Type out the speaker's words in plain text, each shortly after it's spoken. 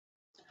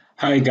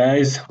Hi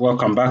guys,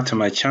 welcome back to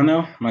my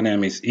channel. My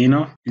name is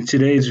Eno. In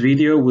today's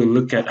video, we'll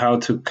look at how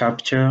to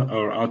capture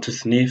or how to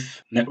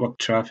sniff network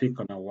traffic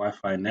on a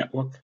Wi-Fi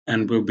network.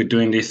 And we'll be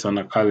doing this on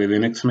a Kali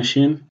Linux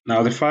machine.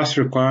 Now, the first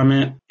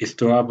requirement is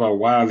to have a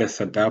wireless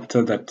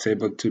adapter that's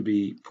able to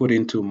be put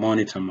into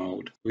monitor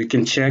mode. We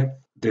can check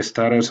the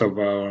status of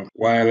our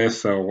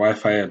wireless or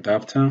Wi-Fi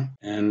adapter,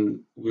 and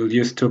we'll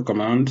use two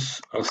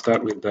commands. I'll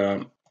start with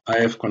the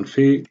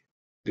ifconfig.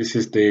 This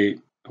is the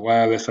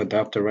wireless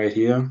adapter right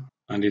here,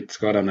 and it's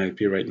got an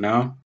IP right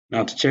now.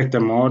 Now to check the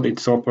mode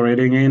it's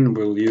operating in,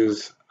 we'll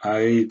use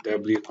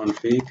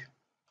iwconfig.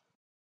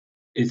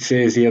 It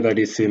says here that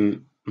it's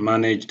in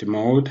managed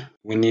mode.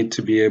 We need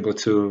to be able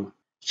to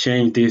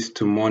change this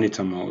to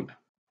monitor mode.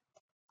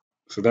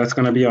 So that's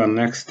going to be our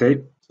next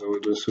step. So we'll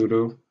do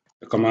sudo.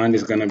 The command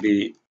is going to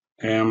be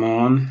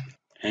mon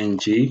ng.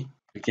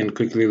 We can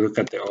quickly look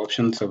at the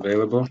options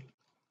available.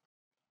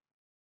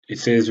 It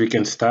says we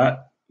can start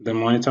the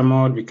monitor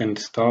mode, we can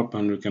stop,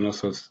 and we can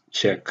also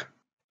check.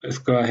 Let's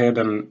go ahead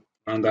and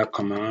run that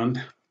command.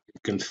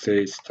 You can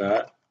say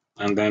start,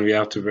 and then we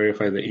have to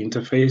verify the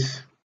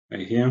interface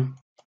right here.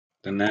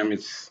 The name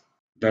is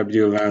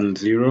WLAN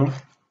 0.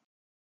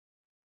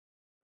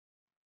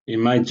 It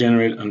might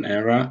generate an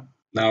error.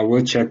 Now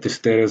we'll check the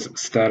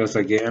status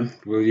again.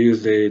 We'll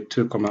use the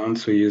two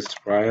commands we used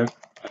prior,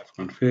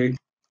 ifconfig.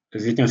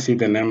 As you can see,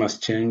 the name has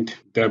changed,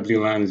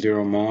 WLAN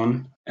 0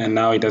 mon, and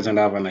now it doesn't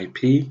have an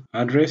IP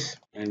address.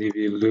 And if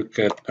you look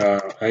at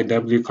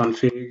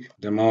iwconfig,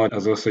 the mode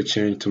has also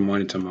changed to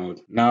monitor mode.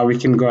 Now we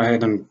can go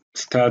ahead and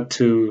start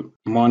to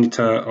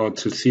monitor or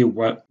to see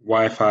what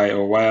Wi-Fi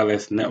or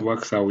wireless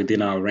networks are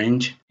within our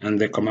range. And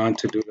the command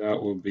to do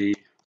that will be,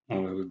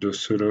 we'll do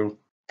sudo,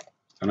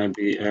 it's gonna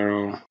be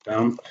arrow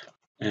dump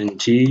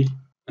ng,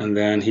 and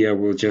then here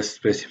we'll just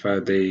specify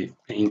the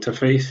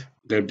interface,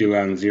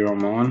 WLAN 0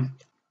 mon.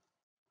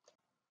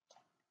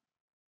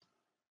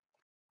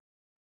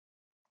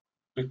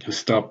 We can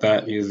stop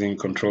that using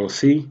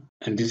Control-C.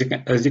 And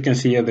as you can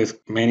see here, there's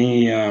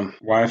many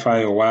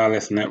Wi-Fi or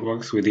wireless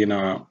networks within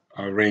our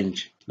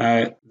range.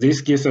 Now,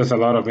 this gives us a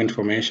lot of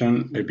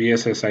information. The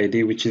BSS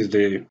ID, which is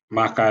the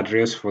MAC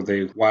address for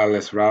the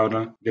wireless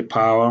router. The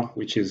power,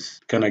 which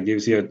is kind of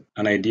gives you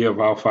an idea of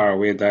how far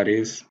away that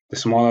is. The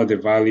smaller the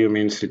value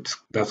means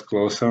that's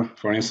closer.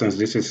 For instance,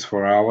 this is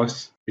 4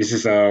 hours. This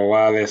is a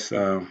wireless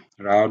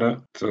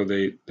router, so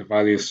the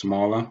value is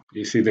smaller.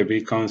 You see the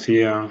beacons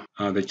here,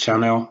 the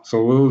channel.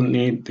 So we'll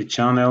need the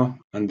channel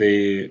and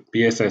the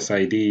BSS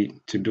ID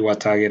to do a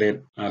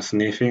targeted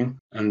sniffing.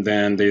 And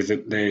then there's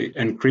the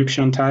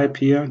encryption type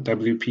here,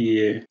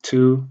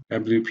 WPA2,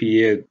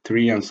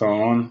 WPA3, and so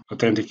on.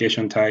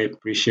 Authentication type,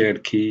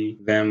 pre-shared key.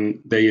 Then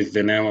there is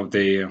the name of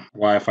the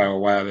Wi-Fi or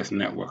wireless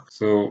network.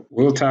 So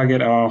we'll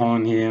target our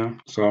own here.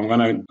 So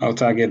I'll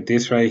target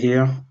this right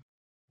here.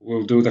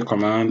 We'll do the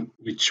command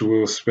which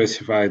will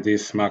specify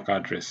this MAC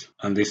address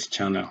and this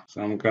channel.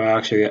 So I'm going to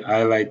actually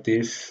highlight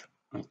this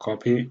and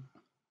copy,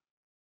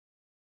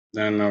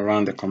 then I'll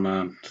run the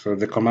command. So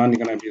the command is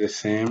going to be the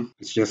same.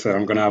 It's just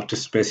I'm going to have to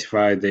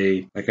specify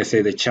like I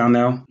say, the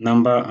channel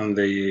number and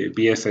the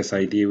BSS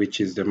ID, which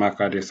is the MAC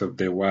address of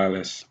the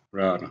wireless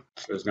router.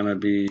 So it's going to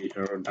be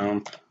arrow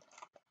dump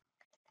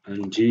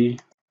ng,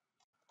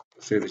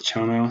 say the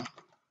channel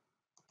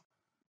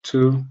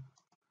 2,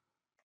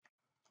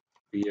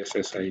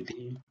 BSS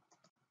ID,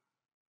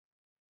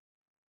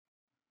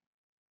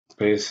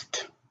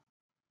 paste.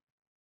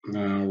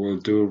 We'll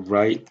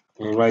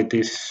write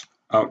this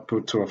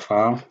output to a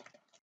file,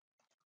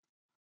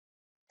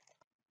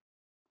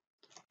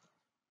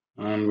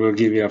 and we'll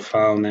give you a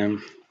file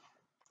name.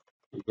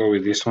 We'll go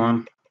with this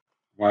one,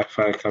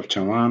 Wi-Fi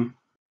capture 1.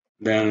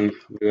 Then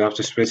we'll have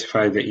to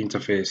specify the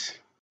interface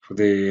for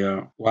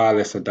the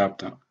wireless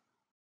adapter.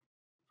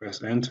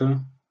 Press enter.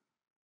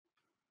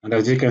 And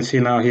as you can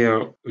see now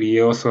here,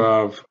 we also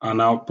have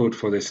an output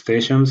for the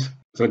stations.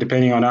 So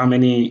depending on how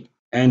many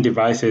end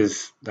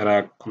devices that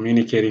are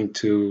communicating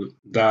to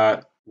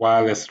that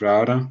wireless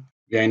router,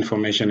 their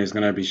information is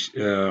going to be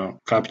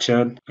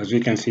captured. As we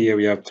can see here,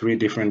 we have 3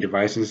 different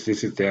devices.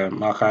 This is their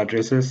MAC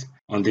addresses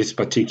on this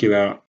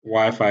particular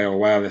Wi-Fi or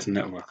wireless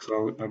network.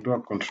 So I'll do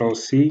a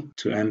Control-C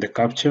to end the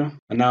capture.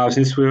 And now,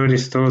 since we already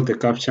stored the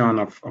capture on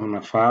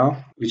a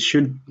file, which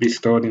should be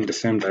stored in the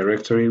same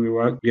directory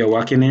we are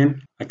working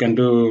in, I can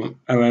do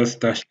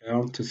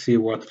ls-l to see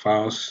what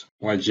files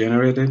were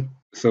generated.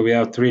 So we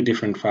have 3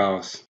 different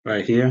files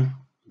right here.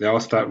 They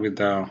all start with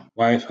the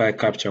Wi-Fi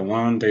capture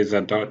 1. There's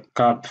a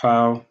 .cap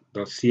file,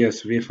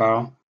 .csv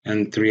file,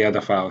 and 3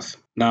 other files.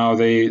 Now,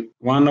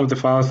 one of the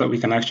files that we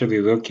can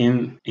actually look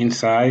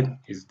inside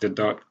is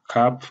the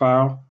 .cap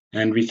file,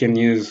 and we can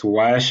use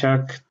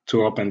Wireshark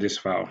to open this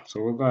file.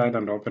 So we'll go ahead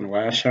and open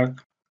Wireshark,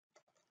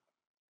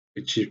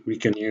 which we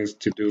can use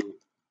to do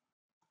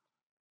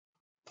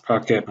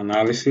packet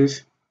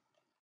analysis.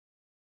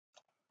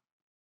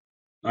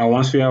 Now,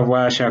 once we have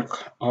Wireshark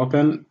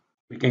open,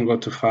 we can go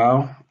to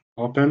File,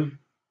 Open.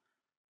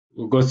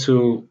 We'll go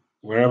to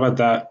wherever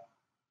that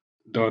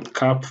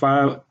 .cap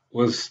file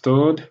was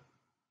stored,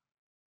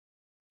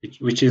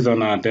 which is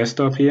on our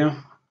desktop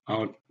here.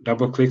 I'll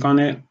double click on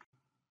it,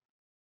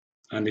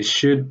 and it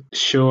should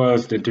show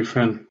us the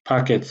different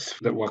packets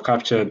that were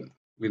captured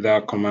with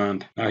our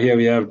command. Now here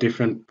we have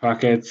different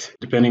packets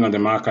depending on the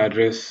MAC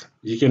address.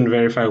 You can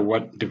verify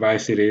what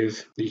device it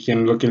is. You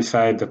can look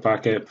inside the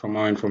packet for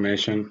more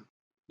information.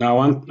 Now,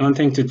 one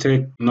thing to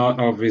take note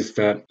of is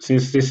that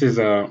since this is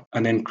an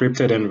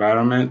encrypted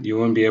environment, you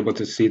won't be able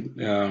to see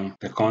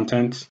the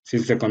content.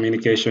 Since the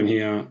communication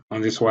here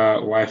on this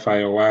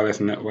Wi-Fi or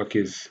wireless network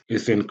is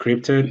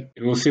encrypted,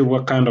 you will see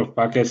what kind of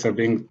packets are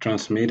being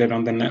transmitted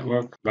on the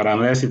network. But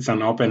unless it's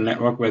an open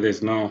network where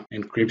there's no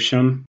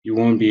encryption, you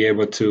won't be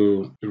able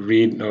to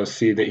read or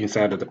see the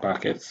inside of the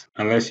packets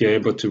unless you're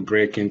able to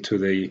break into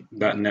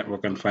that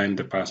network and find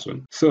the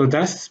password. So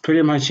that's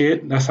pretty much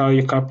it. That's how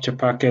you capture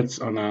packets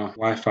on a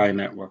Wi-Fi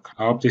network.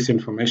 I hope this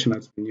information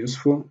has been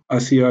useful. I'll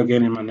see you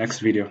again in my next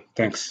video.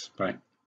 Thanks. Bye.